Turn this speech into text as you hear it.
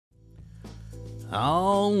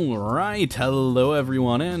Alright, hello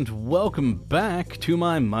everyone and welcome back to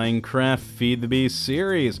my Minecraft Feed the Beast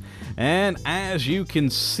series. And as you can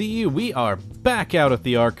see, we are back out at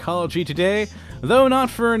the arcology today, though not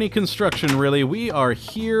for any construction really. We are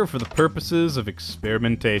here for the purposes of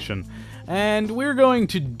experimentation. And we're going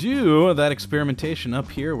to do that experimentation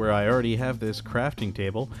up here where I already have this crafting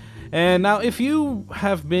table. And now, if you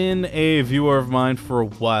have been a viewer of mine for a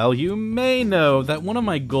while, you may know that one of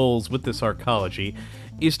my goals with this arcology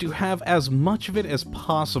is to have as much of it as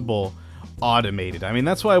possible automated. I mean,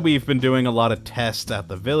 that's why we've been doing a lot of tests at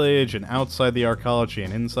the village and outside the arcology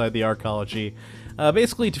and inside the arcology,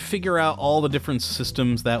 basically to figure out all the different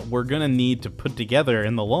systems that we're going to need to put together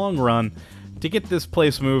in the long run to get this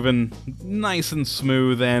place moving nice and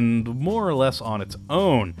smooth and more or less on its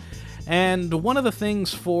own. And one of the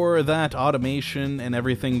things for that automation and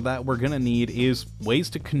everything that we're going to need is ways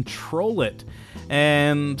to control it.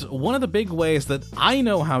 And one of the big ways that I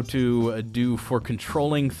know how to do for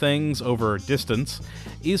controlling things over distance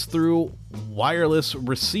is through wireless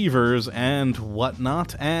receivers and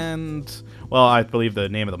whatnot. And, well, I believe the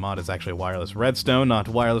name of the mod is actually Wireless Redstone, not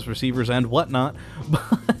Wireless Receivers and whatnot.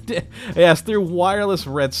 But, yes, through Wireless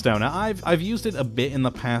Redstone. Now, I've used it a bit in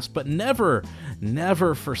the past, but never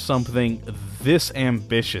for something this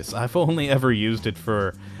ambitious. I've only ever used it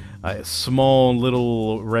for small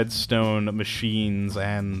little redstone machines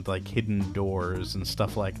and like hidden doors and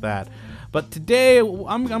stuff like that. But today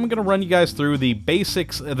I'm gonna run you guys through the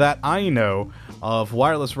basics that I know of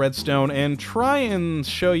wireless redstone and try and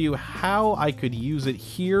show you how I could use it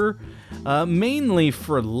here, mainly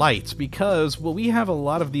for lights, because well, we have a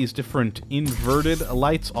lot of these different inverted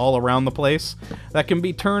lights all around the place that can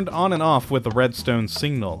be turned on and off with the redstone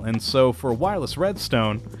signal. And so for wireless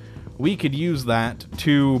redstone, we could use that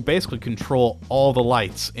to basically control all the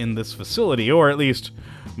lights in this facility, or at least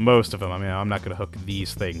most of them. I mean, I'm not going to hook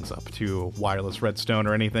these things up to wireless redstone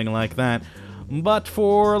or anything like that. But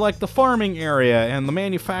for like the farming area and the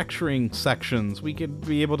manufacturing sections, we could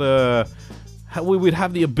be able to... we would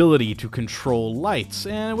have the ability to control lights,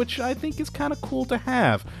 which I think is kind of cool to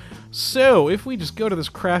have. So, if we just go to this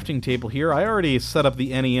crafting table here, I already set up the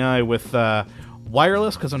NEI with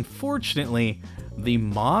wireless, because unfortunately, the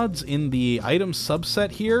mods in the item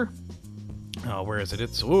subset here... Oh, where is it?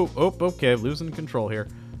 It's... Oh, okay, losing control here.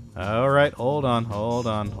 Alright, hold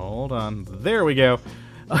on. There we go.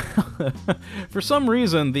 For some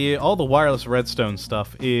reason, all the wireless redstone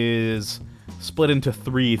stuff is split into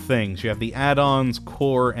three things. You have the add-ons,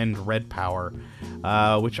 core, and red power,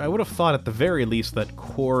 which I would have thought at the very least that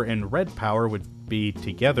core and red power would be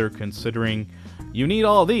together, considering you need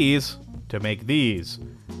all these to make these.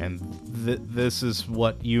 And this is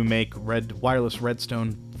what you make wireless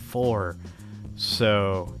redstone for.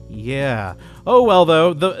 So, yeah. Oh, well,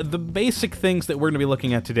 though, the basic things that we're going to be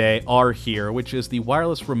looking at today are here, which is the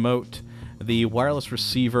wireless remote, the wireless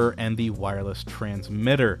receiver, and the wireless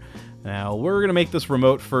transmitter. Now, we're going to make this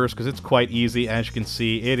remote first because it's quite easy. As you can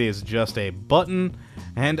see, it is just a button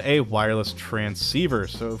and a wireless transceiver.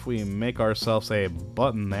 So if we make ourselves a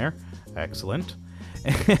button there, excellent.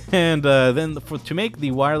 And then to make the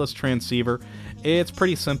wireless transceiver, it's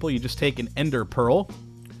pretty simple. You just take an ender pearl,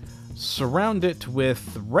 surround it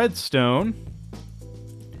with redstone,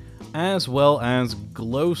 as well as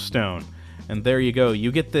glowstone. And there you go.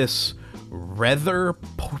 You get this Rether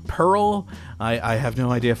pearl. I have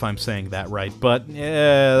no idea if I'm saying that right, but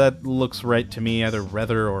yeah, that looks right to me. Either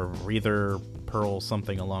Rether or Rether pearl,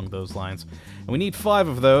 something along those lines. And we need 5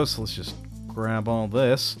 of those, so let's just grab all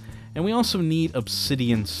this. And we also need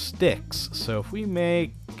obsidian sticks. So if we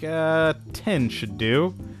make 10 should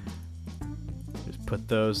do. Just put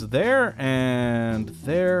those there, and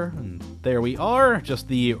there we are. Just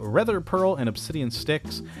the Rether pearl and obsidian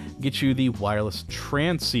sticks get you the wireless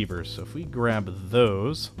transceivers. So if we grab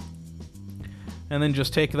those, and then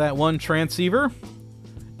just take that one transceiver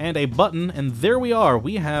and a button, and there we are.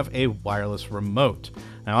 We have a wireless remote.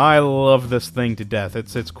 Now, I love this thing to death.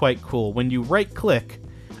 It's quite cool. When you right-click,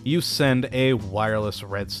 you send a wireless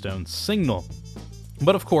redstone signal.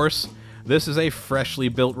 But of course, this is a freshly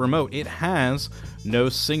built remote. It has no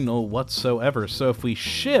signal whatsoever. So if we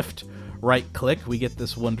shift right-click, we get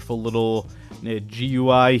this wonderful little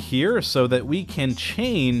GUI here so that we can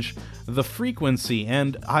change the frequency.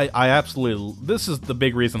 And I absolutely... this is the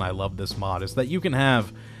big reason I love this mod, is that you can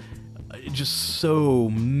have just so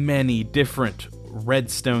many different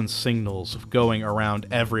redstone signals going around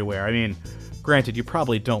everywhere. I mean, granted, you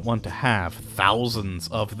probably don't want to have thousands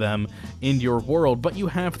of them in your world, but you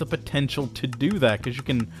have the potential to do that because you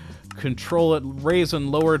can control it, raise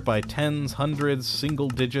and lower it by tens, hundreds, single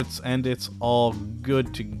digits, and it's all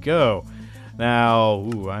good to go. Now,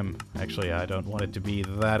 ooh, I don't want it to be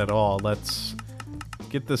that at all. Let's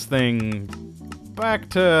get this thing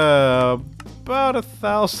back to about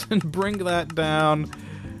 1,000, bring that down,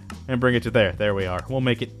 and bring it to there. There we are. We'll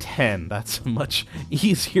make it 10. That's much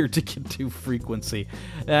easier to get to frequency.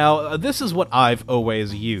 Now, this is what I've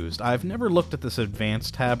always used. I've never looked at this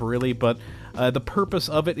advanced tab, really, but the purpose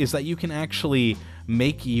of it is that you can actually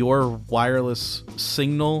make your wireless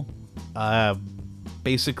signal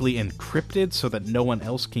basically encrypted so that no one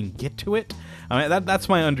else can get to it. I mean, that's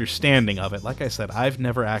my understanding of it. Like I said, I've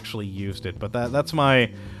never actually used it, but that's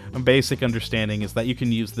my basic understanding, is that you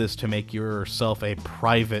can use this to make yourself a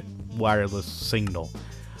private wireless signal.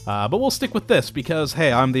 But we'll stick with this because,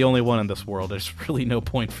 hey, I'm the only one in this world. There's really no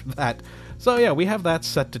point for that. So yeah, we have that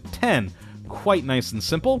set to 10. Quite nice and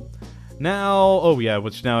simple. Now, oh yeah,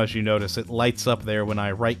 which now, as you notice, it lights up there when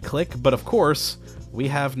I right-click, but of course, we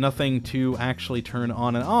have nothing to actually turn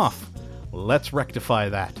on and off. Let's rectify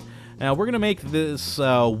that. Now, we're going to make this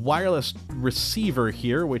wireless receiver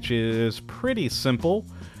here, which is pretty simple.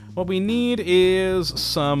 What we need is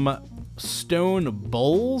some stone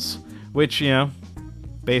bowls, which, you know,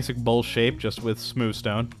 basic bowl shape, just with smooth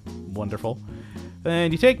stone. Wonderful.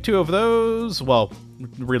 And you take 2 of those, well,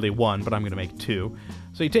 really 1, but I'm going to make 2.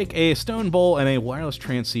 So you take a stone bowl and a wireless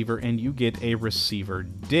transceiver, and you get a receiver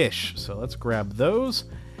dish. So let's grab those.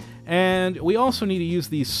 And we also need to use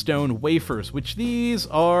these stone wafers, which these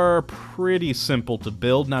are pretty simple to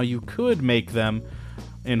build. Now, you could make them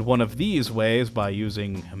in one of these ways by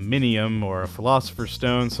using minium or a philosopher's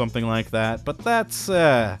stone, something like that, but that's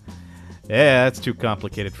that's too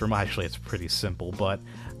complicated for me. Actually, it's pretty simple, but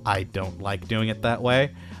I don't like doing it that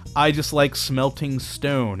way. I just like smelting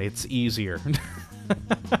stone. It's easier.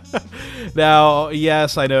 Now,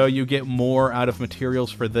 yes, I know you get more out of materials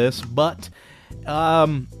for this, but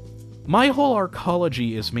my whole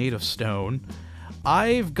arcology is made of stone.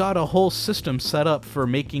 I've got a whole system set up for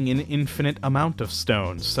making an infinite amount of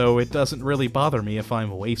stone, so it doesn't really bother me if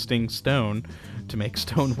I'm wasting stone to make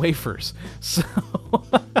stone wafers. So,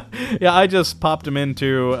 yeah, I just popped them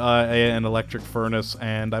into an electric furnace,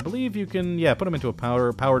 and I believe you can, yeah, put them into a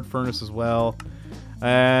powered furnace as well.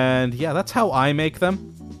 And, yeah, that's how I make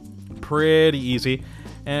them. Pretty easy.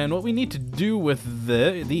 And what we need to do with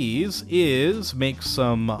these is make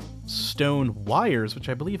some stone wires, which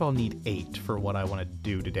I believe I'll need 8 for what I want to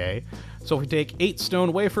do today. So if we take 8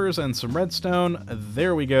 stone wafers and some redstone,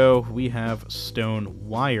 there we go, we have stone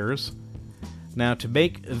wires. Now to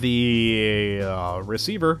make the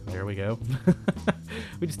receiver, there we go,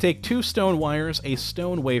 we just take 2 stone wires, a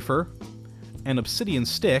stone wafer, an obsidian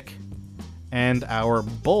stick, and our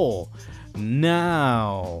bowl.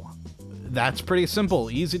 Now, that's pretty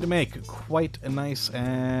simple, easy to make, quite nice,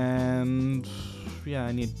 and yeah,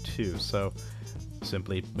 I need 2, so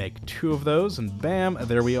simply make 2 of those, and bam,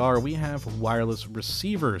 there we are, we have wireless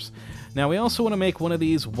receivers. Now, we also want to make one of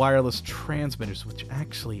these wireless transmitters, which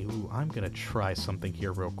actually, ooh, I'm going to try something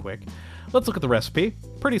here real quick. Let's look at the recipe.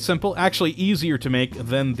 Pretty simple, actually easier to make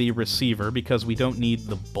than the receiver, because we don't need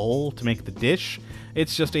the bowl to make the dish.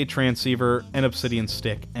 It's just a transceiver, an obsidian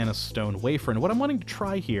stick, and a stone wafer. And what I'm wanting to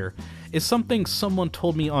try here is something someone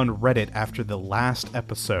told me on Reddit after the last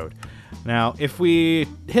episode. Now, if we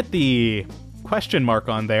hit the question mark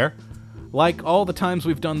on there, like all the times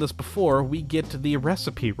we've done this before, we get the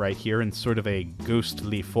recipe right here in sort of a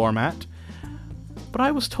ghostly format. But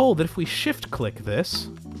I was told that if we shift-click this,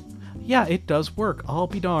 yeah, it does work, I'll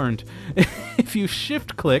be darned. If you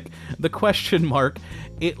shift-click the question mark,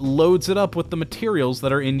 it loads it up with the materials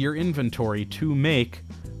that are in your inventory to make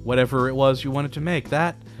whatever it was you wanted to make.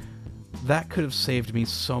 That could have saved me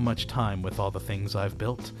so much time with all the things I've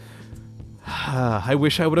built. I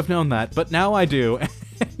wish I would have known that, but now I do, and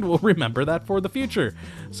we'll remember that for the future.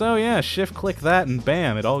 So yeah, shift-click that, and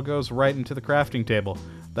bam, it all goes right into the crafting table.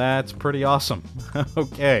 That's pretty awesome.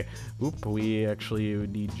 Okay, oop, we actually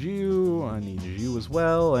need you, I need you as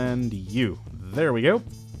well, and you. There we go.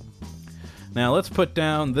 Now let's put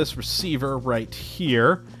down this receiver right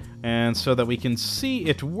here, and so that we can see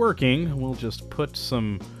it working, we'll just put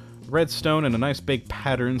some redstone in a nice big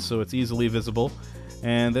pattern so it's easily visible.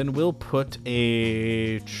 And then we'll put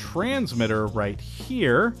a transmitter right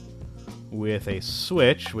here with a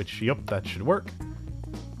switch, which, yep, that should work.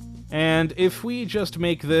 And if we just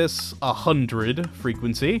make this 100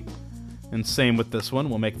 frequency, and same with this one,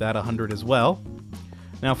 we'll make that 100 as well.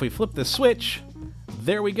 Now if we flip this switch,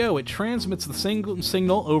 there we go, it transmits the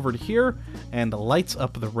signal over to here and lights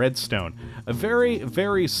up the redstone. A very,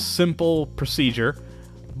 very simple procedure,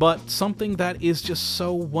 but something that is just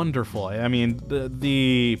so wonderful. I mean,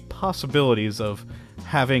 the possibilities of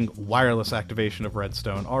having wireless activation of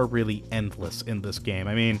redstone are really endless in this game.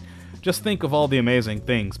 I mean, just think of all the amazing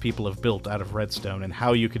things people have built out of redstone and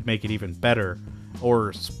how you could make it even better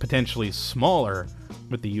or potentially smaller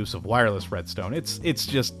with the use of wireless redstone. It's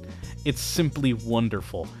simply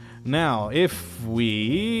wonderful. Now, if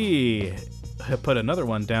we put another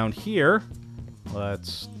one down here,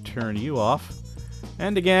 let's turn you off.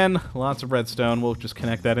 And again, lots of redstone. We'll just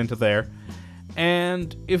connect that into there.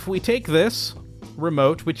 And if we take this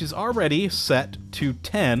remote, which is already set to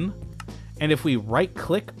 10, and if we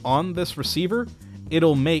right-click on this receiver,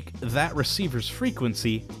 it'll make that receiver's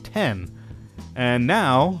frequency 10. And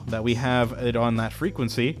now that we have it on that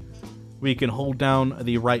frequency, we can hold down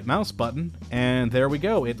the right mouse button, and there we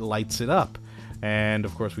go. It lights it up. And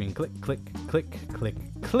of course we can click, click, click, click,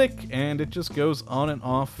 click, and it just goes on and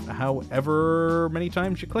off however many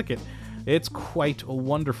times you click it. It's quite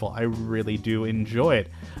wonderful. I really do enjoy it.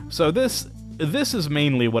 So this is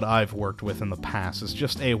mainly what I've worked with in the past. It's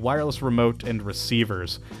just a wireless remote and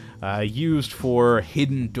receivers used for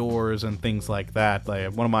hidden doors and things like that.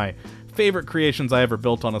 One of my favorite creations I ever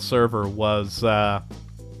built on a server was a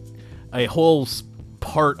whole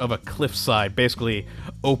part of a cliffside basically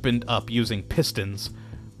opened up using pistons,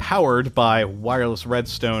 powered by wireless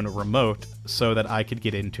redstone remote, so that I could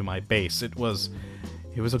get into my base. It was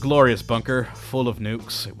a glorious bunker full of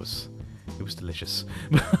nukes. It was delicious.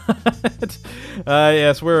 But,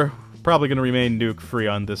 yes, we're probably going to remain nuke-free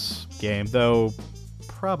on this game, though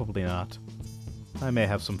probably not. I may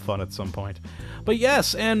have some fun at some point. But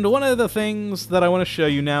yes, and one of the things that I want to show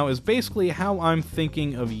you now is basically how I'm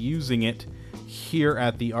thinking of using it here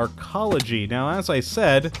at the Arcology. Now, as I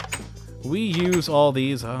said, we use all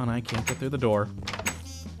these... Oh, and I can't get through the door.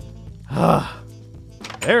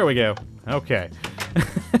 There we go. Okay.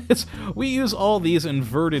 We use all these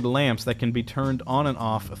inverted lamps that can be turned on and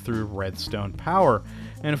off through redstone power.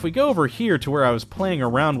 And if we go over here to where I was playing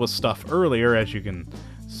around with stuff earlier, as you can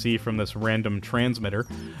see from this random transmitter,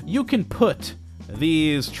 you can put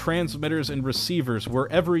these transmitters and receivers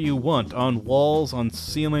wherever you want, on walls, on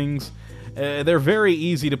ceilings. They're very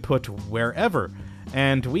easy to put wherever.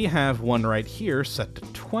 And we have one right here set to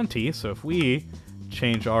 20, so if we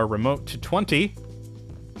change our remote to 20,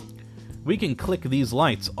 we can click these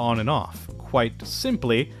lights on and off quite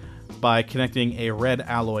simply by connecting a red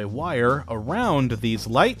alloy wire around these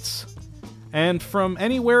lights. And from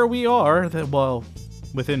anywhere we are, well,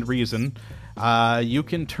 within reason, you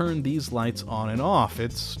can turn these lights on and off.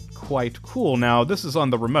 It's quite cool. Now, this is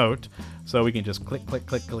on the remote, so we can just click, click,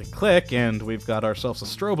 click, click, click, and we've got ourselves a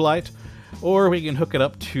strobe light. Or we can hook it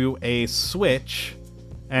up to a switch,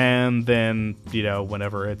 and then, you know,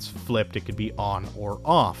 whenever it's flipped, it could be on or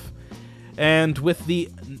off. And with the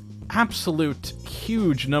absolute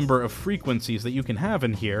huge number of frequencies that you can have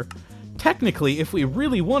in here, technically, if we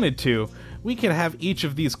really wanted to, we could have each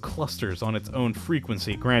of these clusters on its own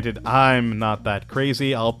frequency. Granted, I'm not that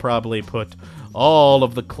crazy. I'll probably put all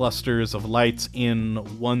of the clusters of lights in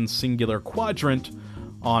one singular quadrant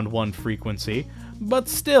on one frequency. But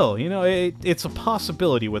still, you know, it's a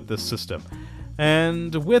possibility with this system.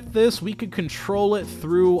 And with this, we could control it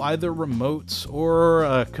through either remotes or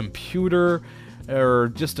a computer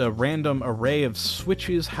or just a random array of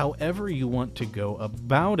switches, however you want to go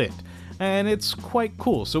about it. And it's quite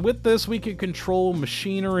cool. So with this, we could control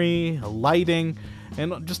machinery, lighting,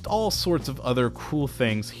 and just all sorts of other cool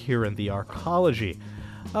things here in the Arcology.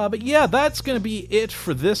 But yeah, that's going to be it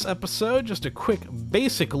for this episode. Just a quick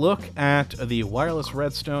basic look at the wireless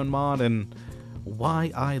redstone mod and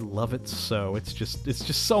why I love it so. It's just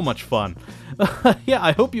so much fun. Yeah,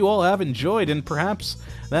 I hope you all have enjoyed, and perhaps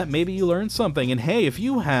that maybe you learned something. And hey, if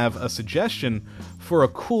you have a suggestion for a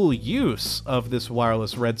cool use of this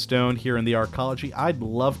wireless redstone here in the Arcology, I'd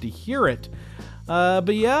love to hear it.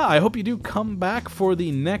 But yeah, I hope you do come back for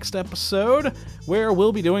the next episode, where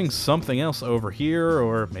we'll be doing something else over here,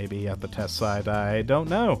 or maybe at the test site, I don't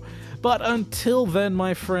know. But until then,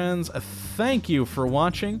 my friends, thank you for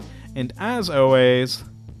watching, and as always,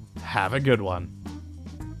 have a good one.